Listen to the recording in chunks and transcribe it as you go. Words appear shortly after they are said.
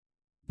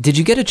Did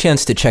you get a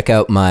chance to check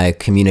out my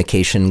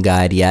communication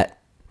guide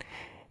yet?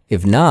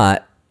 If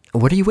not,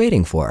 what are you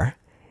waiting for?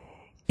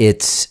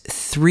 It's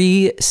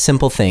 3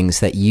 simple things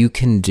that you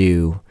can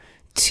do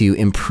to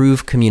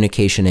improve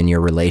communication in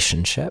your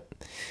relationship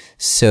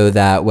so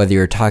that whether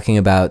you're talking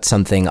about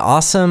something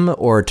awesome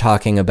or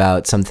talking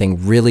about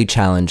something really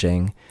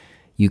challenging,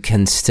 you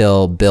can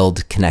still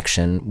build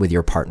connection with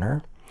your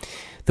partner.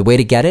 The way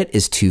to get it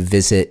is to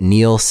visit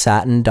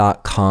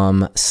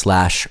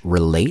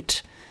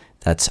neilsattin.com/relate.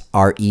 That's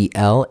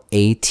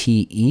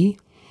RELATE.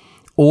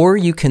 Or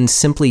you can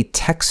simply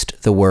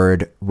text the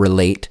word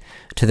relate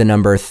to the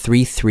number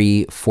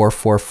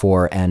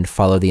 33444 and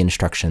follow the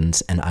instructions,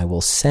 and I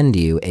will send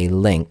you a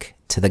link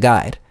to the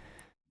guide.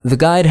 The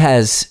guide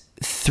has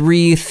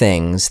 3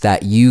 things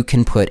that you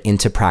can put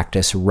into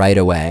practice right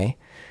away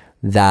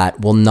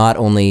that will not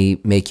only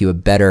make you a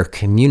better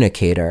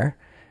communicator,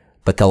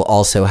 but they'll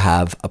also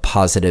have a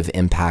positive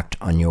impact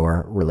on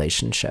your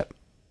relationship.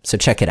 So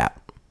check it out.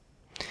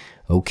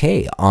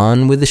 Okay,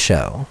 on with the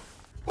show.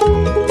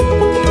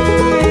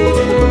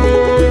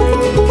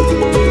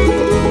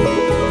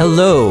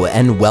 Hello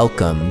and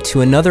welcome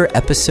to another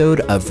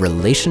episode of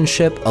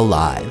Relationship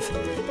Alive.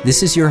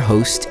 This is your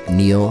host,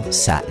 Neil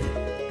Sattin.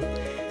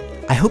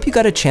 I hope you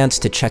got a chance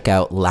to check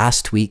out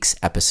last week's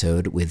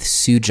episode with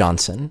Sue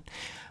Johnson,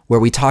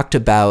 where we talked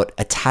about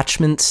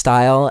attachment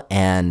style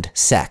and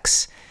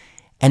sex,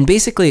 and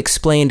basically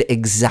explained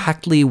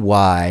exactly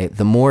why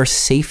the more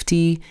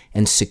safety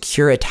and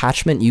secure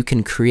attachment you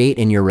can create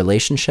in your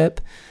relationship,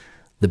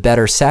 the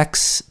better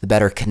sex, the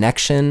better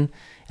connection,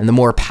 and the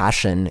more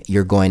passion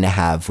you're going to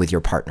have with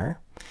your partner.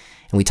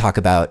 And we talk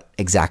about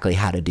exactly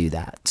how to do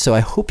that. So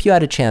I hope you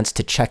had a chance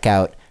to check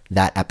out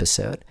that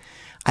episode.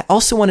 I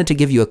also wanted to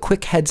give you a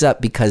quick heads up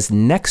because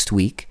next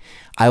week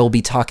I will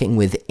be talking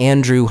with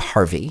Andrew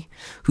Harvey,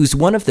 who's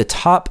one of the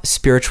top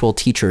spiritual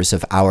teachers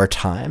of our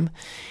time.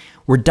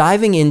 We're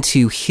diving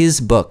into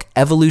his book,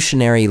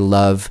 Evolutionary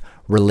Love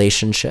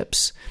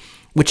Relationships,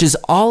 which is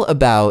all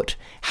about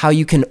how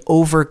you can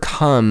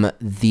overcome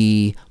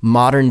the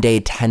modern day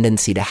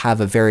tendency to have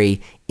a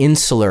very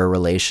insular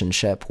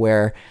relationship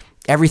where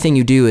everything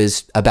you do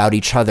is about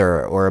each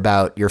other or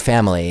about your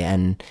family,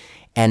 and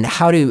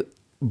how to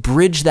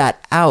bridge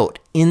that out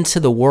into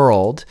the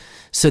world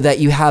so that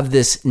you have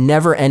this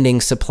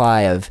never-ending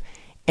supply of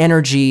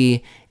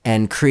energy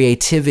and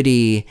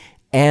creativity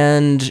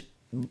and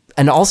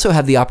also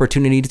have the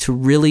opportunity to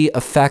really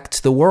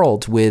affect the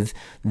world with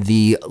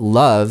the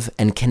love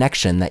and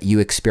connection that you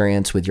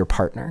experience with your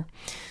partner.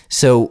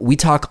 So we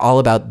talk all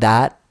about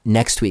that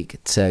next week.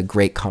 It's a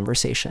great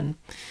conversation.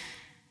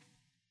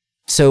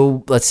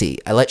 So let's see.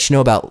 I let you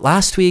know about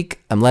last week.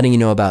 I'm letting you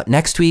know about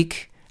next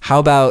week. How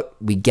about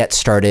we get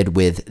started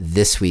with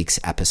this week's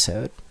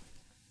episode?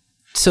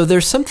 So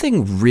there's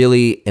something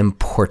really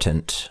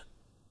important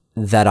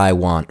that I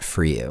want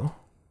for you.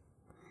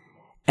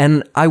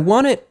 And I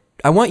want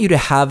you to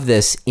have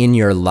this in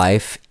your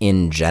life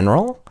in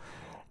general,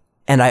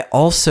 and I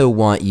also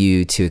want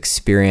you to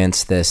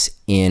experience this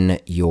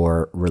in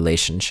your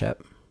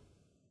relationship.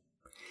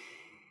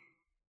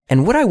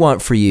 And what I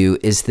want for you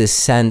is this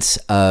sense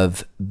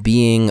of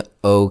being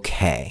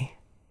okay.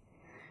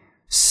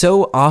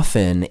 So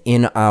often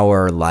in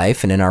our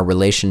life and in our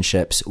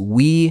relationships,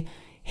 we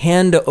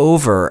hand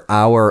over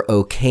our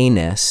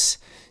okayness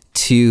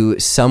to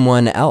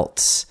someone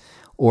else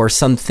or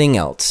something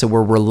else. So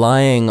we're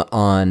relying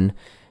on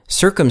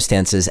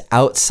circumstances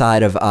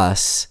outside of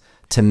us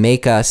to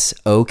make us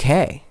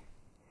okay.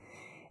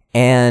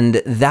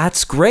 And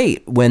that's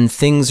great when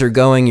things are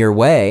going your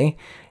way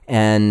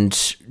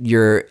and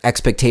your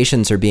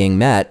expectations are being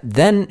met.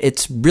 Then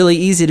it's really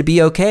easy to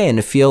be okay and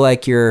to feel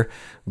like you're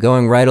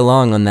going right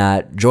along on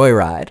that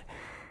joyride.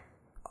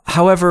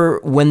 However,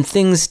 when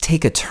things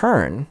take a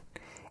turn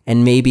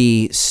and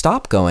maybe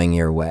stop going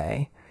your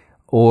way,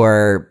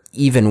 or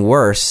even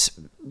worse,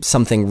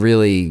 something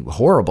really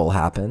horrible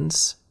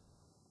happens,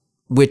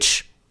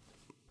 which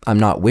I'm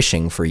not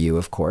wishing for you,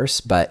 of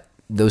course, but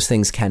those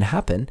things can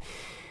happen,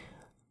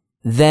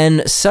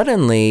 then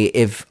suddenly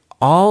if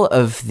all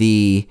of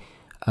the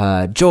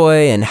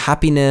joy and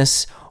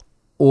happiness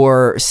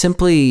or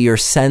simply your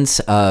sense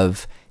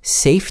of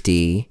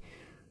safety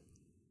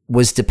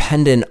was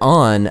dependent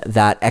on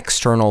that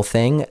external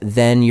thing,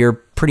 then you're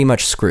pretty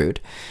much screwed.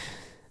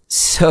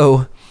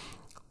 So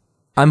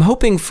I'm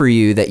hoping for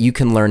you that you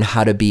can learn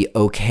how to be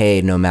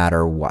okay no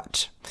matter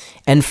what.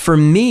 And for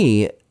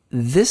me,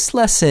 this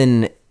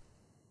lesson,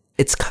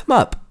 it's come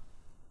up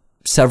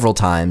several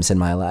times in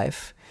my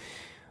life.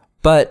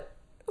 But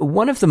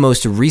one of the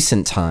most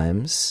recent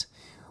times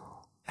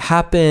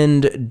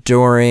happened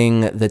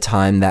during the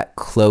time that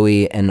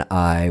Chloe and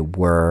I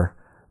were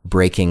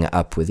breaking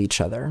up with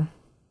each other.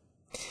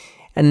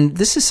 And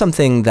this is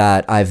something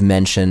that I've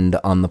mentioned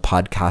on the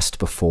podcast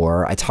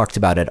before. I talked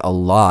about it a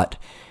lot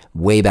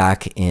way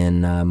back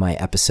in my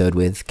episode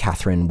with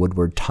Catherine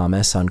Woodward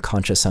Thomas on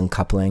conscious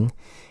uncoupling.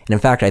 And in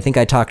fact, I think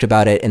I talked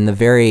about it in the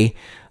very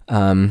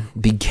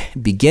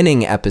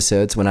beginning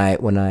episodes when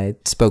I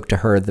spoke to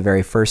her the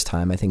very first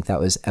time. I think that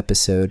was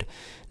episode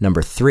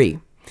number 3.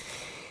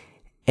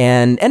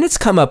 And it's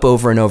come up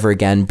over and over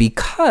again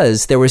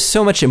because there was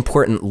so much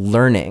important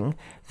learning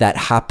that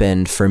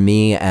happened for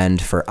me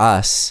and for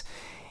us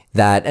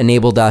that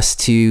enabled us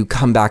to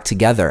come back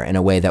together in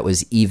a way that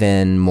was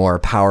even more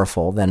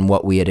powerful than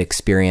what we had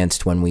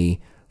experienced when we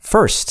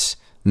first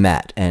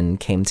met and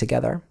came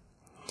together.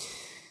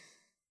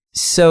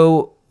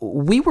 So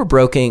we were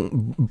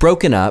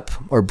broken up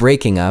or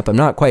breaking up. I'm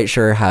not quite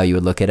sure how you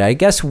would look at it. I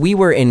guess we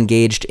were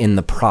engaged in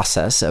the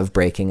process of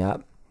breaking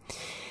up.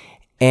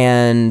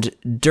 And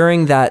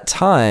during that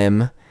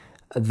time,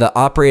 the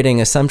operating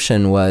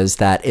assumption was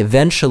that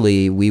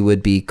eventually we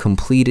would be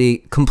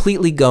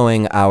completely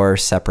going our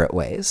separate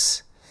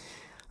ways.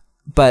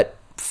 But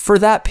for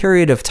that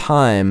period of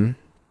time,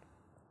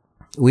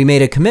 we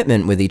made a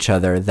commitment with each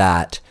other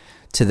that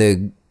to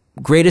the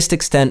greatest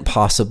extent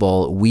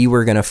possible, we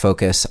were going to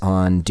focus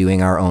on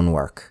doing our own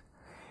work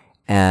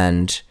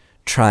and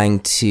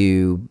trying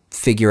to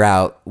figure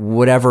out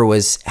whatever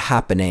was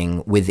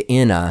happening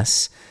within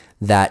us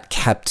that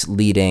kept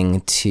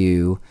leading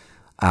to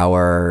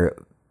our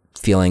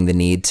feeling the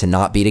need to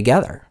not be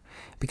together,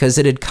 because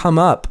it had come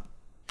up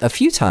a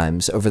few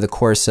times over the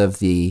course of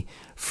the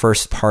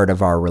first part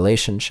of our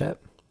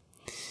relationship.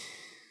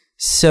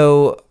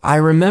 So I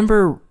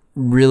remember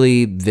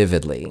really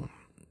vividly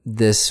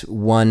this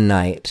one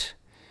night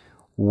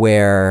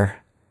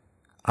where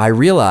I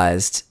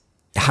realized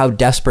how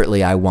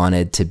desperately I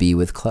wanted to be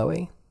with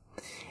Chloe.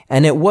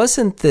 And it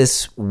wasn't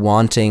this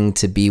wanting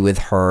to be with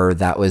her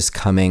that was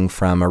coming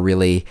from a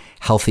really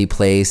healthy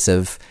place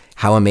of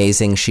how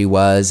amazing she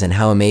was and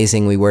how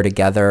amazing we were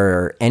together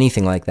or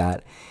anything like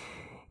that.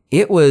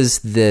 It was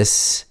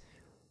this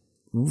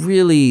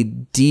really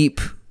deep,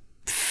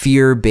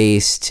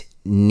 fear-based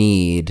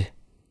need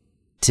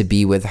to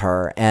be with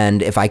her.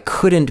 And if I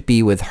couldn't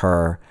be with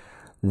her,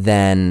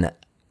 then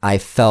I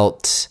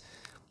felt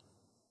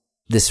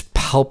this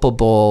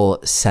palpable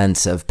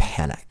sense of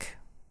panic.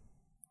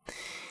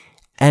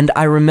 And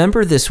I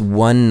remember this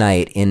one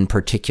night in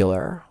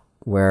particular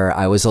where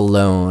I was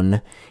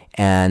alone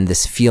and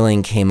this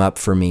feeling came up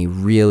for me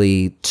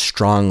really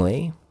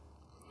strongly.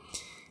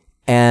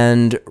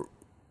 And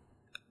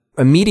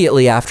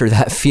immediately after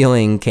that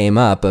feeling came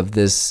up of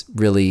this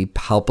really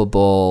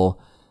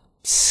palpable,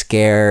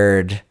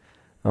 scared,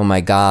 oh my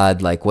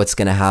God, like what's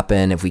going to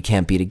happen if we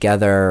can't be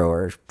together,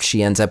 or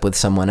she ends up with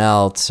someone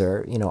else,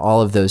 or,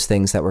 all of those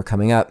things that were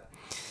coming up.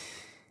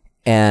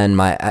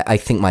 And I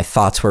think my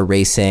thoughts were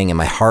racing and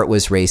my heart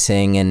was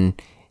racing,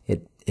 and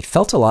it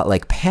felt a lot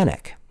like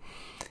panic.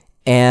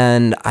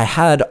 And I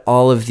had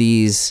all of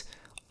these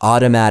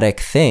automatic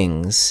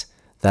things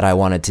that I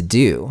wanted to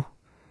do.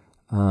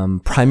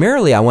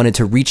 Primarily, I wanted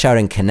to reach out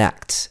and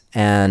connect,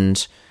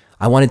 and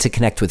I wanted to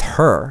connect with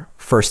her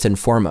first and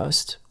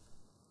foremost.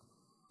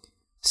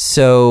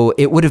 So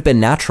it would have been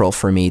natural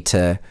for me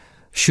to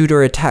shoot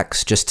her a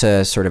text just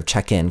to sort of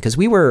check in, because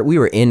we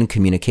were in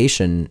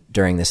communication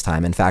during this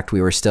time. In fact,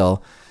 we were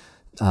still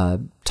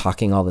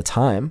talking all the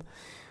time.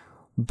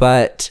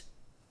 But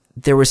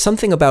there was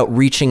something about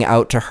reaching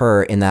out to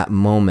her in that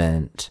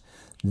moment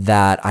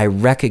that I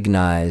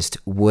recognized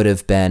would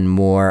have been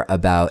more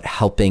about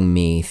helping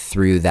me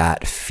through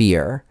that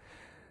fear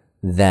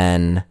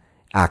than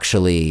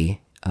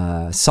actually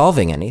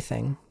solving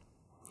anything.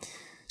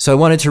 So I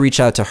wanted to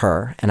reach out to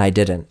her, and I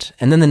didn't.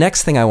 And then the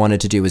next thing I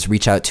wanted to do was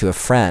reach out to a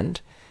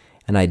friend,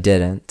 and I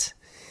didn't.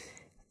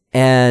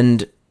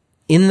 And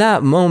in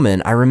that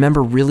moment, I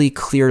remember really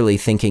clearly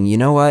thinking, you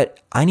know what?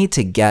 I need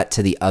to get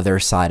to the other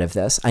side of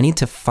this. I need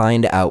to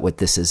find out what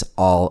this is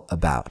all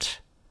about.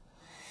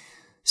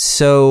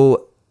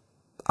 So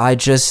I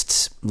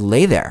just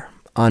lay there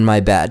on my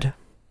bed,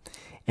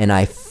 and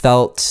I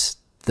felt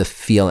the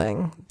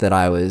feeling that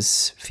I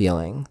was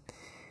feeling.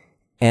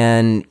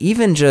 And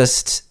even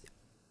just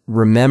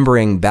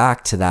remembering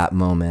back to that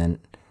moment,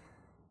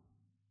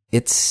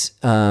 it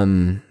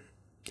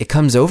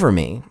comes over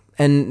me,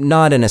 and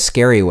not in a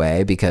scary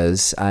way,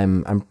 because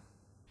I'm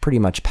pretty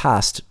much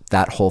past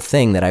that whole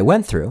thing that I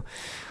went through.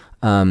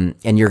 And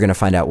you're going to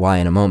find out why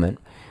in a moment.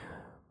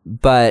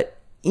 But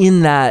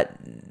in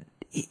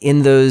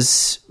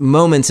those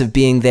moments of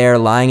being there,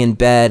 lying in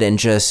bed and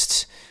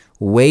just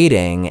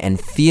waiting and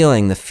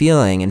feeling the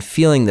feeling and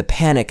feeling the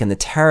panic and the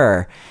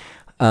terror,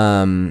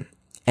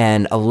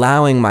 and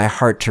allowing my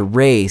heart to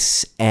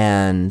race.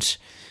 And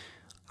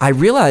I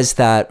realized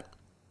that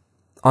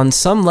on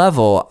some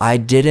level, I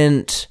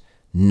didn't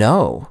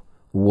know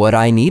what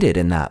I needed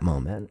in that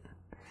moment.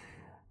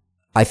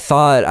 I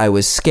thought I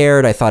was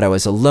scared. I thought I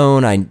was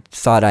alone. I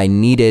thought I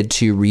needed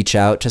to reach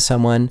out to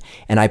someone,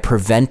 and I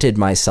prevented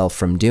myself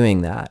from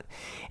doing that.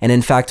 And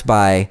in fact,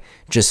 by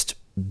just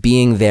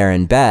being there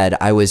in bed,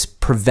 I was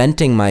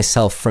preventing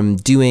myself from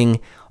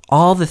doing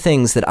all the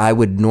things that I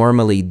would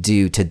normally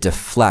do to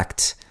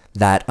deflect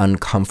that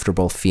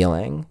uncomfortable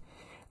feeling.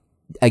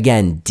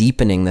 Again,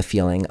 deepening the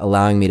feeling,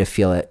 allowing me to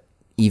feel it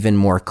even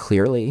more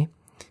clearly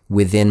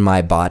within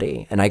my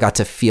body. And I got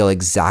to feel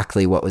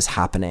exactly what was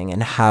happening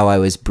and how I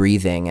was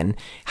breathing and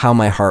how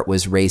my heart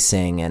was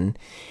racing.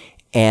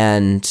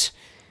 And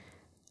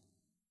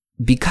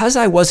because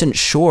I wasn't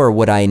sure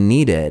what I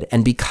needed,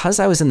 and because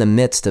I was in the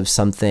midst of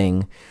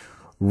something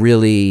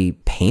really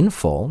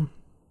painful,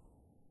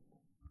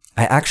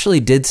 I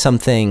actually did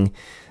something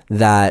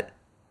that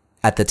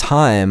at the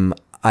time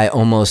I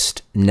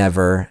almost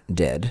never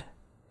did.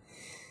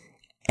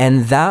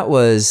 And that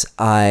was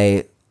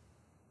I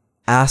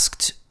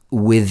asked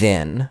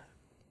within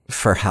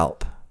for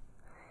help.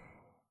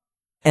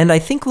 And I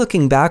think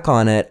looking back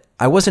on it,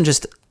 I wasn't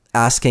just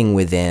asking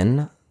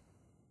within,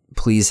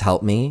 please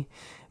help me,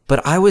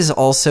 but I was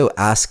also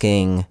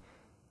asking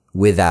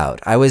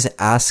without. I was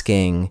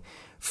asking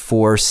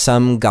for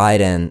some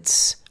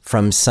guidance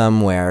from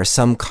somewhere,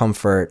 some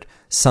comfort,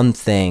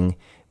 something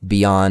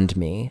beyond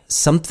me,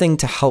 something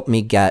to help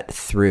me get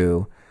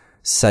through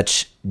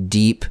such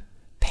deep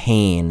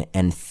pain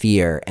and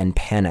fear and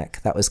panic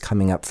that was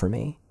coming up for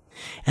me.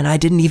 And I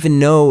didn't even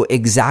know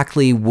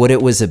exactly what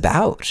it was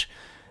about.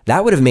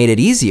 That would have made it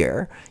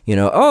easier.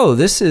 Oh,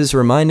 this is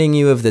reminding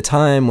you of the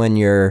time when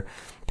your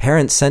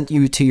parents sent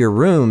you to your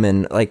room,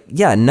 and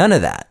none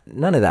of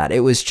that. It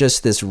was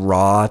just this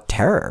raw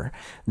terror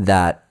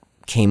that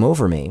came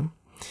over me.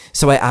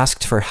 So I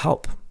asked for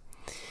help.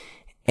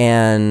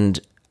 And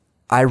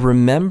I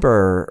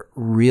remember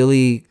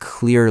really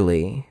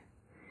clearly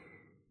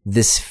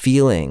this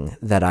feeling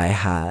that I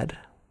had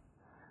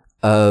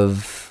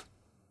of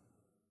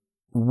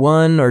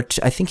one or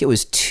two, I think it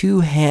was two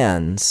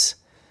hands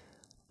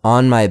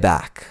on my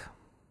back.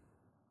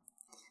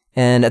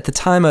 And at the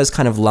time I was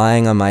kind of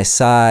lying on my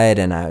side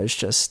and I was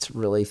just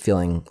really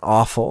feeling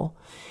awful.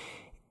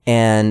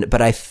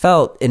 But I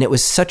felt, and it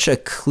was such a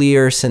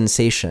clear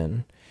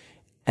sensation.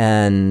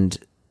 And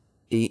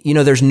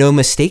there's no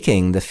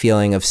mistaking the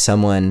feeling of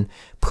someone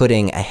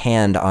putting a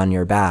hand on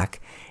your back.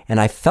 And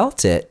I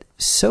felt it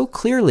so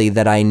clearly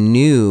that I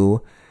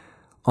knew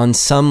on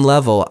some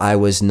level I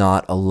was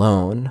not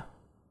alone.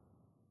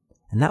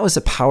 And that was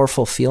a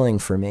powerful feeling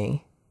for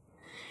me.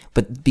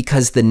 But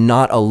because the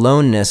not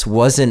aloneness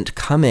wasn't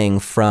coming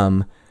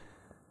from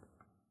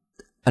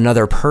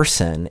another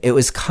person, it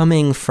was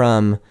coming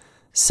from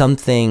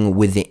something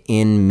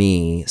within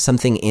me,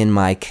 something in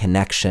my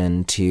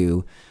connection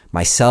to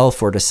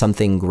myself or to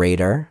something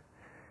greater.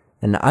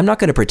 And I'm not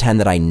going to pretend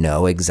that I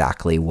know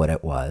exactly what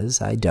it was.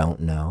 I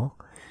don't know.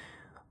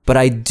 But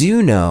I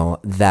do know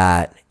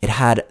that it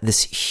had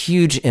this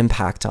huge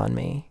impact on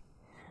me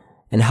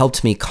and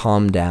helped me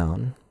calm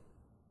down.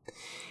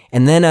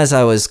 And then as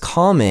I was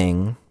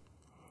calming,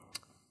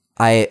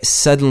 I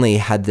suddenly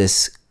had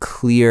this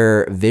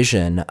clear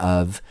vision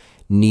of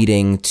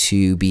needing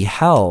to be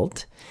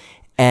held.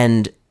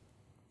 And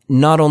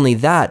not only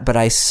that, but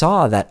I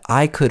saw that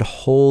I could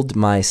hold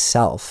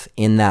myself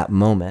in that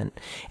moment.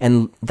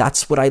 And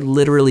that's what I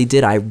literally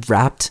did. I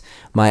wrapped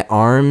my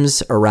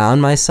arms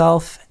around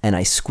myself and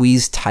I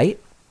squeezed tight.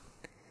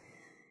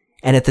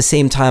 And at the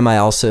same time, I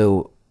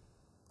also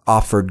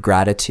offered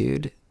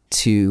gratitude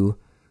to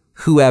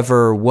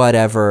whoever,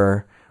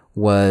 whatever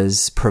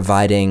was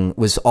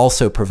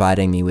also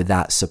providing me with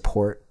that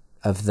support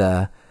of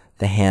the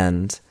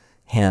hands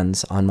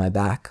on my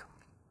back.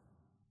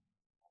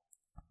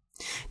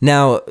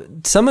 Now,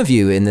 some of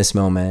you in this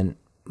moment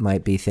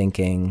might be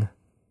thinking,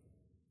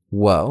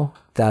 whoa,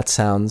 that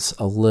sounds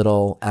a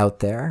little out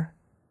there.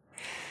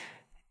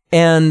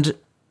 And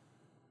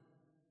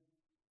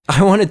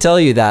I want to tell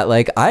you that,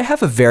 I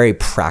have a very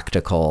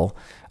practical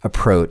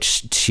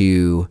approach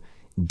to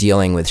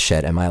dealing with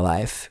shit in my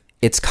life.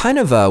 It's kind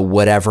of a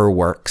whatever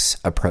works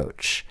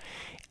approach.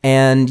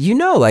 And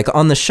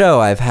on the show,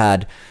 I've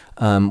had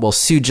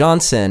Sue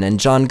Johnson and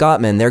John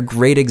Gottman. They're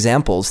great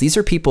examples. These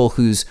are people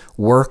whose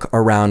work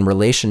around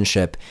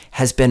relationship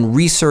has been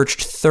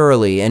researched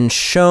thoroughly and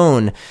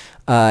shown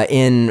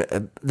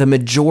in the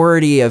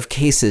majority of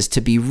cases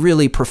to be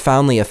really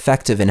profoundly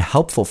effective and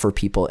helpful for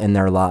people in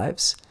their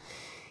lives.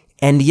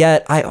 And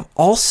yet I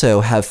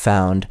also have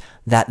found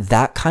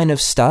that kind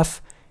of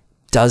stuff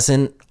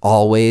doesn't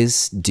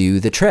always do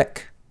the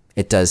trick.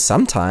 It does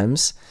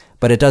sometimes,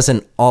 but it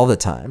doesn't all the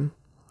time.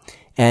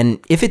 And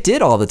if it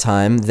did all the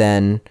time,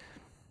 then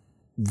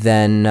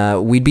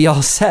we'd be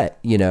all set,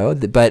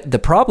 But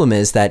the problem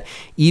is that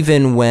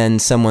even when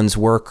someone's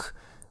work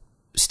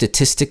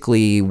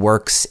statistically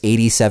works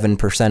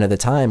 87% of the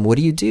time, what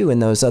do you do in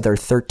those other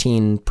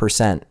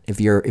 13%?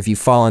 If you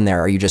fall in there,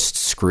 are you just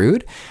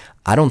screwed?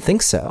 I don't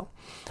think so.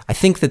 I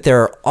think that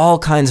there are all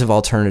kinds of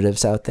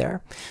alternatives out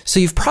there. So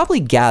you've probably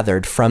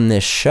gathered from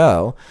this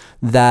show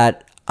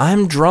that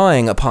I'm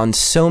drawing upon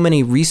so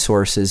many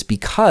resources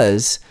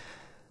because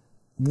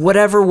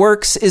whatever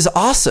works is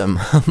awesome.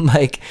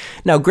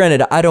 Now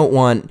granted, I don't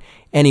want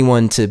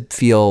anyone to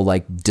feel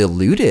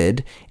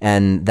deluded,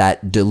 and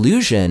that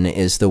delusion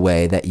is the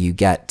way that you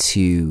get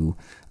to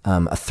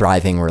a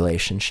thriving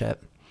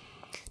relationship.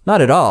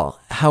 Not at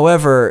all.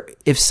 However,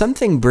 if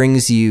something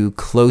brings you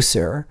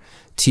closer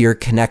to your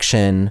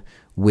connection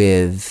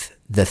with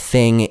the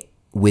thing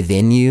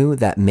within you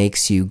that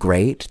makes you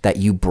great, that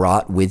you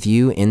brought with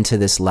you into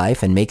this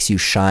life and makes you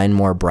shine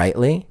more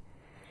brightly,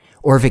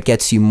 or if it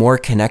gets you more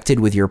connected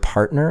with your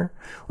partner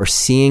or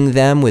seeing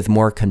them with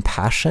more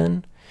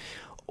compassion,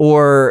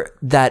 or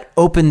that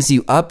opens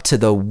you up to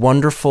the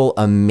wonderful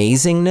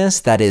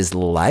amazingness that is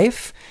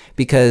life.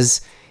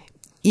 Because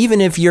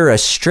even if you're a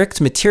strict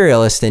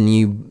materialist and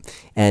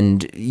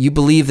you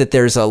believe that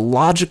there's a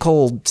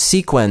logical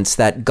sequence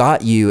that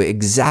got you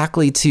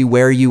exactly to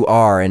where you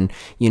are, and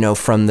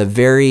from the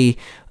very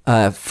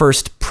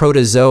first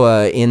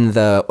protozoa in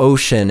the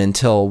ocean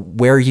until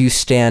where you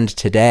stand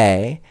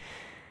today,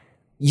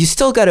 you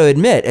still got to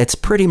admit it's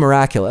pretty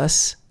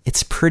miraculous.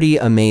 It's pretty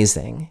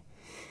amazing.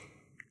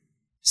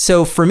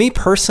 So for me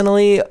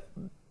personally,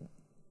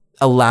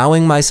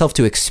 allowing myself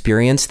to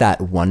experience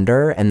that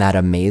wonder and that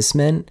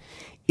amazement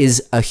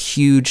is a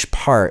huge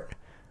part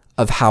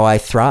of how I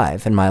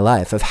thrive in my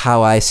life, of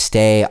how I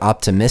stay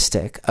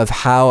optimistic, of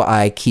how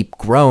I keep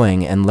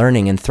growing and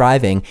learning and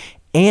thriving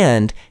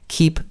and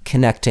keep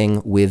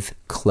connecting with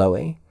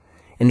Chloe.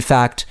 In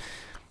fact,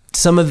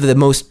 some of the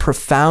most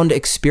profound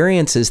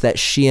experiences that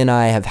she and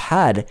I have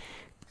had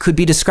could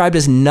be described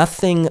as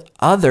nothing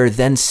other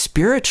than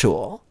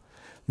spiritual,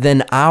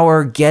 than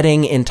our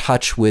getting in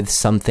touch with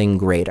something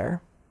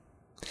greater.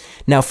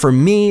 Now, for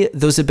me,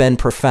 those have been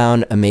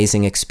profound,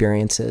 amazing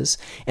experiences.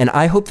 And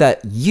I hope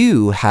that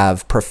you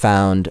have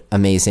profound,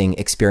 amazing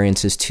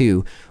experiences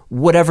too,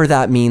 whatever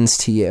that means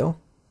to you.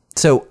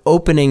 So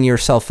opening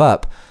yourself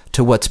up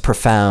to what's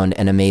profound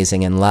and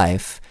amazing in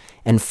life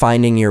and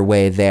finding your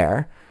way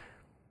there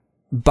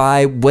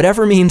by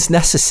whatever means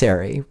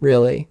necessary,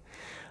 really.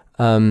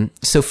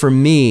 So for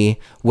me,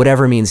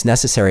 whatever means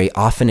necessary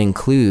often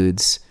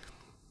includes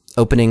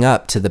opening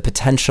up to the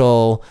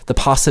potential, the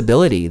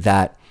possibility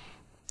that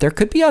there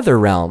could be other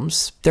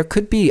realms. There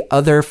could be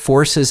other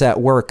forces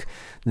at work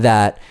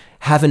that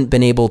haven't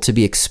been able to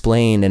be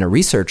explained in a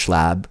research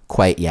lab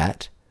quite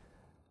yet,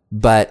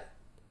 but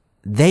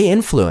they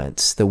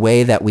influence the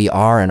way that we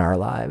are in our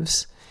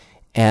lives,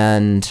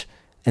 and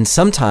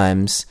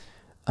sometimes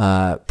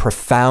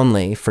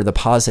profoundly for the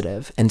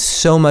positive. And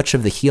so much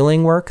of the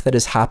healing work that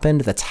has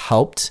happened that's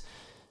helped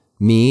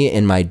me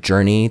in my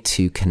journey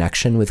to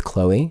connection with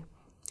Chloe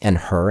and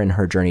her in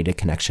her journey to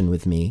connection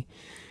with me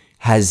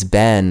has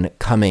been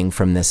coming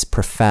from this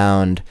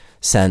profound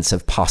sense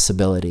of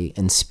possibility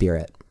and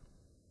spirit.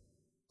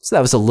 So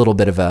that was a little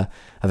bit of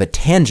a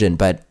tangent,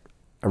 but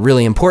a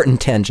really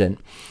important tangent,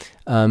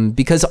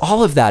 because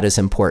all of that is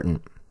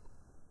important.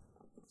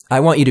 I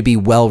want you to be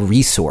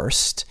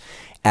well-resourced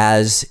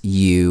as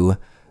you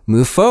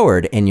move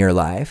forward in your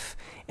life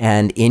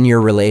and in your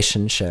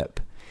relationship.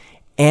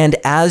 And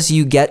as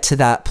you get to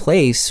that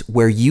place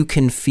where you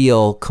can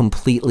feel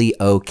completely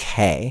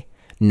okay,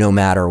 no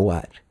matter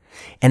what.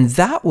 And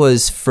that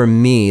was, for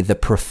me, the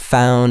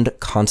profound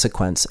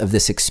consequence of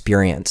this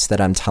experience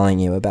that I'm telling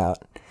you about.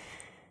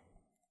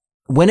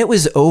 When it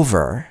was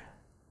over,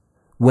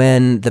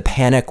 when the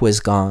panic was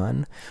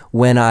gone,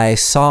 when I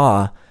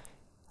saw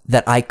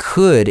that I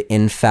could,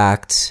 in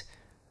fact,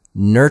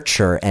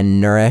 nurture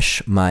and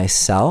nourish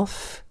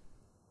myself,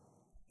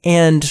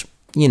 and,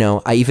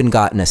 I even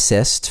got an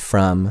assist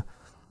from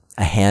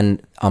a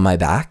hand on my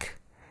back,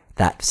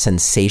 that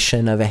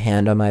sensation of a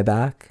hand on my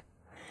back.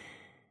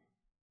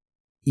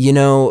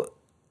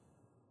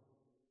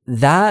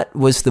 That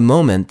was the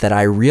moment that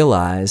I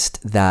realized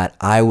that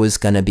I was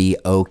going to be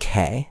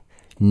okay,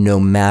 no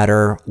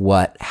matter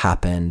what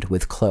happened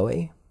with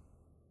Chloe.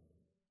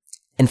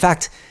 In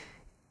fact,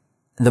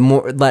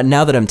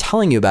 now that I'm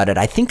telling you about it,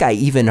 I think I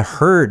even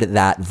heard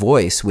that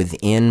voice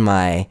within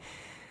my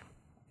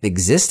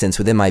existence,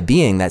 within my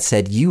being, that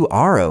said, you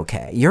are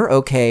okay. You're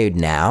okay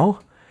now,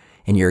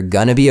 and you're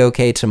going to be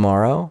okay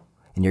tomorrow,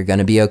 and you're going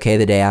to be okay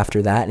the day after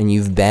that, and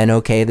you've been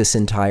okay this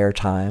entire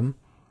time.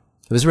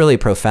 It was really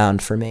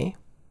profound for me.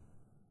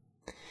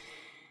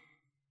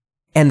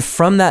 And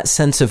from that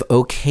sense of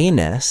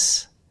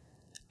okayness,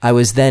 I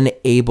was then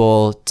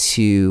able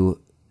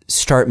to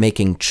start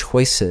making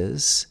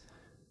choices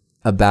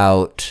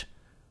about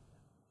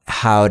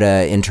how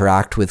to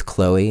interact with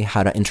Chloe,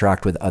 how to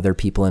interact with other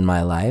people in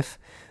my life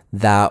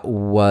that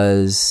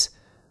was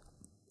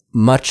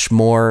much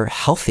more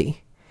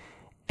healthy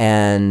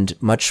and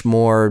much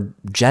more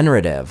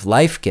generative,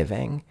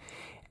 life-giving.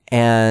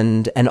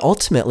 And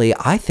ultimately,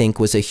 I think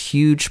was a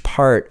huge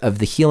part of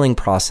the healing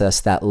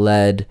process that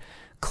led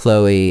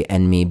Chloe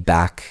and me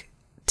back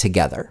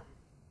together.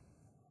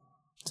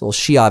 So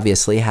she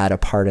obviously had a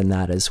part in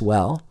that as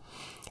well.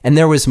 And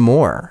there was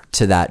more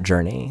to that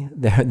journey.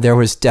 There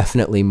was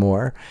definitely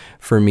more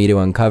for me to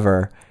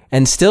uncover,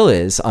 and still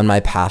is on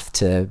my path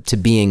to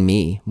being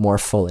me more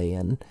fully.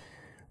 And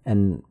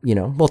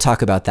we'll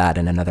talk about that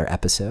in another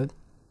episode.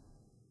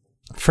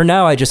 For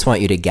now, I just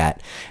want you to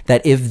get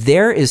that if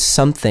there is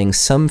some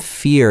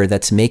fear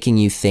that's making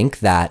you think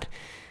that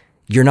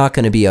you're not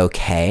going to be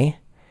okay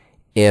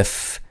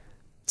if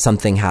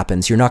something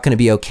happens, you're not going to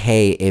be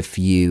okay if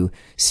you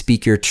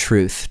speak your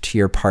truth to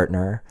your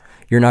partner,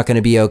 you're not going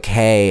to be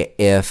okay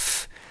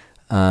if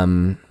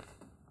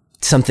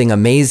something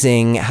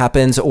amazing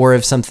happens or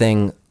if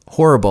something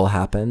horrible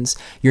happens.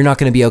 You're not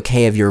going to be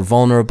okay if you're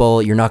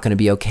vulnerable. You're not going to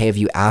be okay if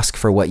you ask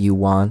for what you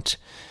want.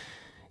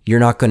 You're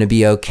not going to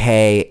be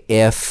okay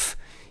if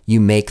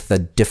you make the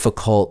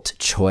difficult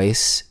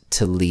choice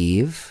to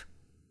leave.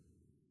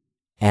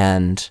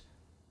 And,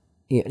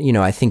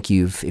 I think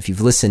if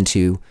you've listened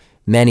to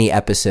many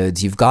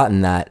episodes, you've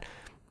gotten that,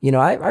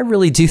 I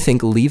really do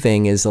think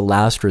leaving is a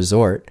last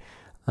resort.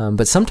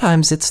 But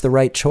sometimes it's the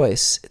right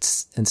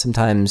choice. And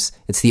sometimes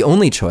it's the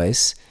only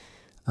choice.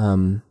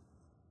 But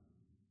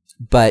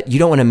you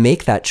don't want to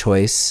make that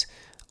choice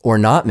or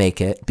not make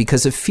it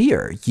because of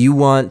fear. You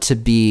want to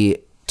be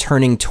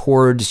turning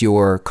towards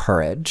your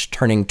courage,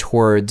 turning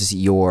towards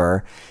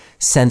your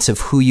sense of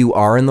who you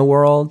are in the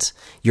world,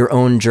 your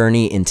own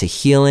journey into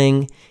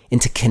healing,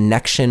 into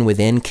connection with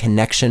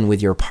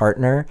your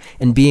partner,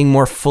 and being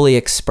more fully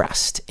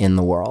expressed in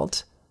the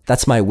world.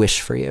 That's my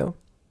wish for you.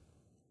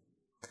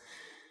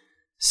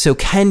 So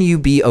can you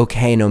be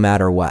okay no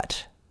matter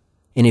what?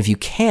 And if you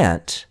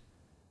can't,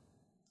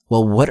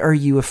 well, what are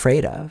you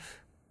afraid of?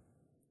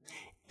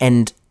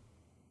 And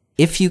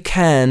if you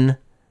can,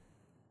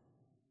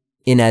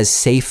 in as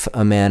safe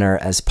a manner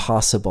as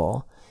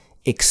possible,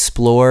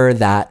 explore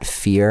that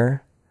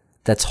fear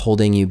that's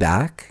holding you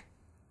back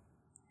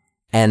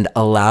and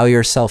allow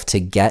yourself to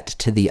get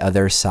to the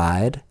other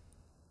side,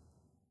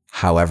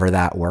 however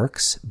that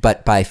works,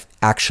 but by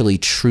actually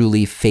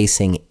truly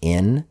facing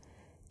in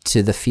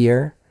to the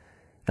fear.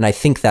 And I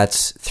think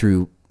that's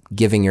through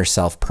giving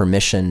yourself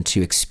permission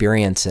to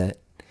experience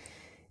it.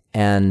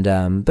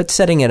 And but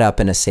setting it up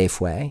in a safe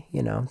way,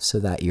 so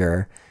that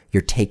you're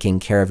taking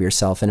care of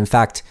yourself. And in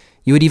fact,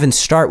 you would even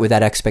start with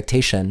that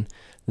expectation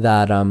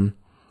that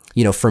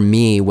for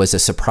me was a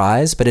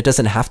surprise, but it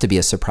doesn't have to be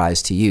a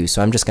surprise to you.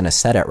 So I'm just going to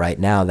set it right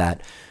now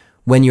that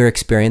when you're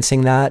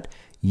experiencing that,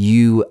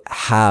 you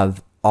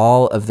have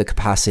all of the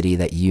capacity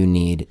that you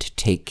need to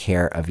take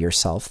care of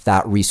yourself.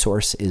 That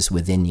resource is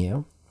within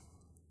you.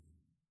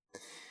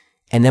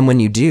 And then when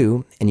you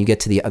do, and you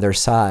get to the other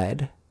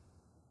side,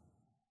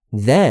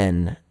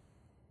 then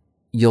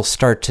you'll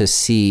start to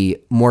see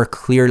more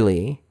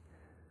clearly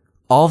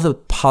all the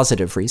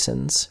positive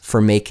reasons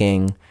for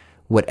making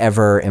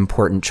whatever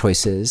important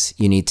choices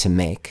you need to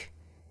make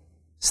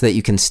so that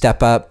you can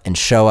step up and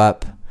show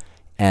up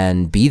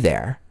and be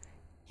there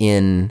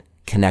in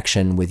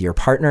connection with your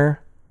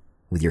partner,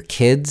 with your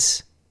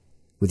kids,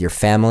 with your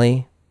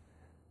family,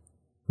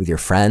 with your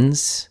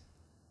friends,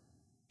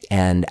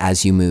 and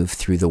as you move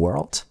through the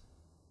world.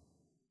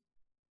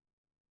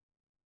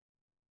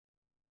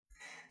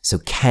 So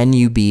can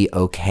you be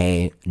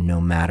okay no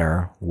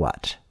matter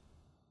what?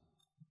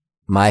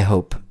 My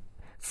hope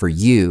for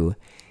you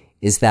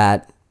is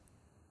that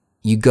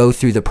you go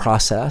through the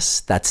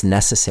process that's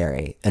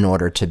necessary in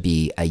order to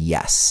be a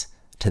yes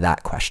to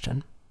that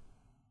question.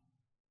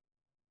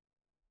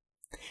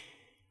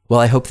 Well,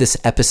 I hope this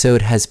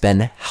episode has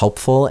been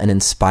helpful and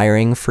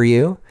inspiring for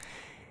you.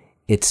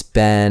 It's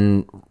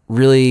been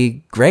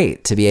really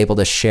great to be able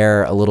to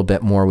share a little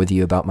bit more with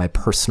you about my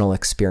personal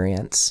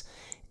experience.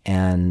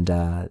 And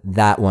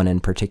that one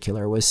in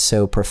particular was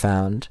so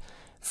profound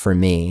for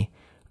me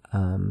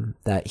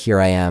that here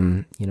I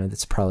am,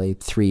 that's probably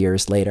 3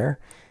 years later,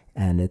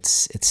 and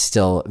it's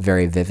still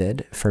very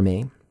vivid for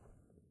me.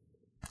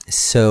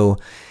 So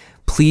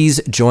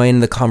please join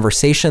the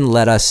conversation.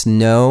 Let us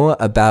know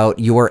about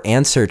your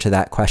answer to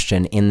that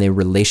question in the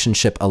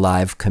Relationship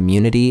Alive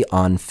community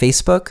on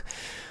Facebook.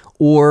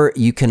 Or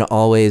you can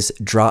always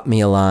drop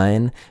me a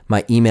line.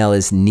 My email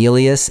is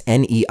Neilius,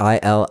 Neilius,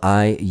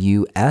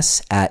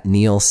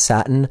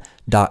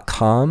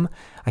 @neilsatin.com.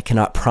 I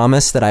cannot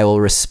promise that I will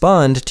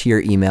respond to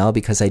your email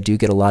because I do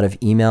get a lot of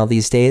email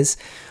these days,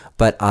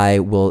 but I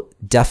will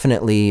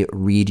definitely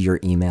read your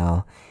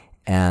email.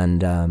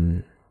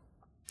 And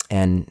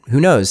who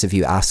knows, if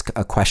you ask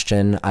a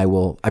question, I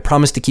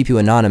promise to keep you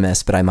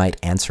anonymous, but I might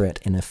answer it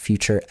in a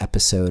future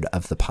episode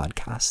of the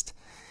podcast.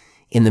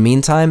 In the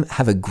meantime,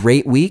 have a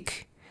great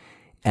week,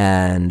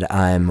 and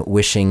I'm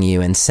wishing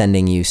you and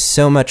sending you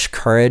so much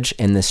courage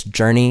in this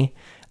journey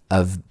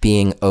of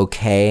being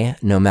okay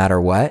no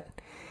matter what,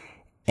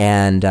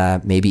 and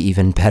maybe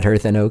even better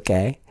than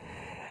okay.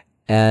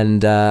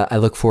 And I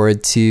look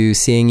forward to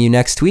seeing you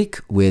next week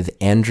with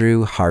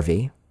Andrew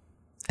Harvey.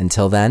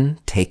 Until then,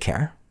 take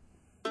care.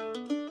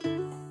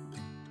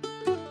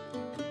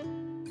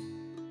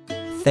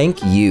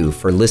 Thank you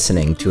for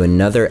listening to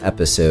another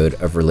episode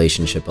of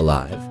Relationship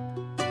Alive.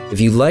 If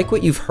you like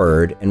what you've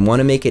heard and want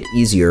to make it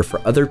easier for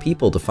other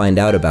people to find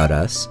out about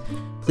us,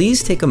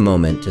 please take a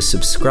moment to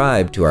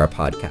subscribe to our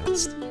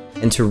podcast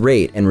and to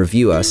rate and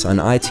review us on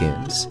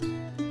iTunes.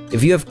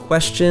 If you have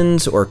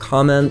questions or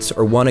comments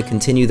or want to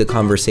continue the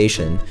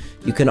conversation,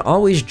 you can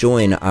always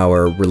join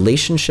our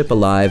Relationship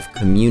Alive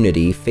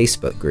community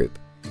Facebook group.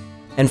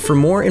 And for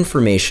more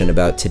information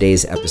about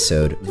today's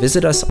episode,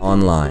 visit us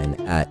online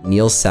at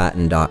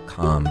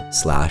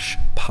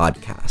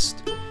neilsatin.com/podcast.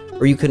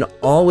 Or you can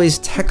always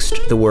text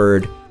the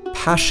word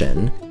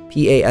PASSION,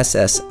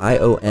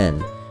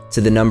 PASSION,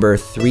 to the number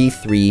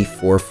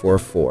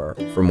 33444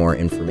 for more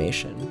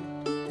information.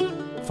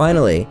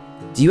 Finally,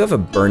 do you have a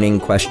burning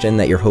question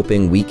that you're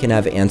hoping we can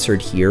have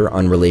answered here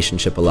on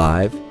Relationship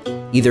Alive,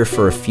 either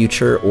for a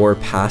future or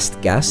past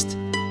guest?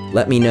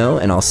 Let me know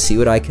and I'll see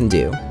what I can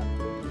do.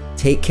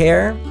 Take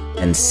care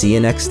and see you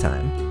next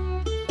time.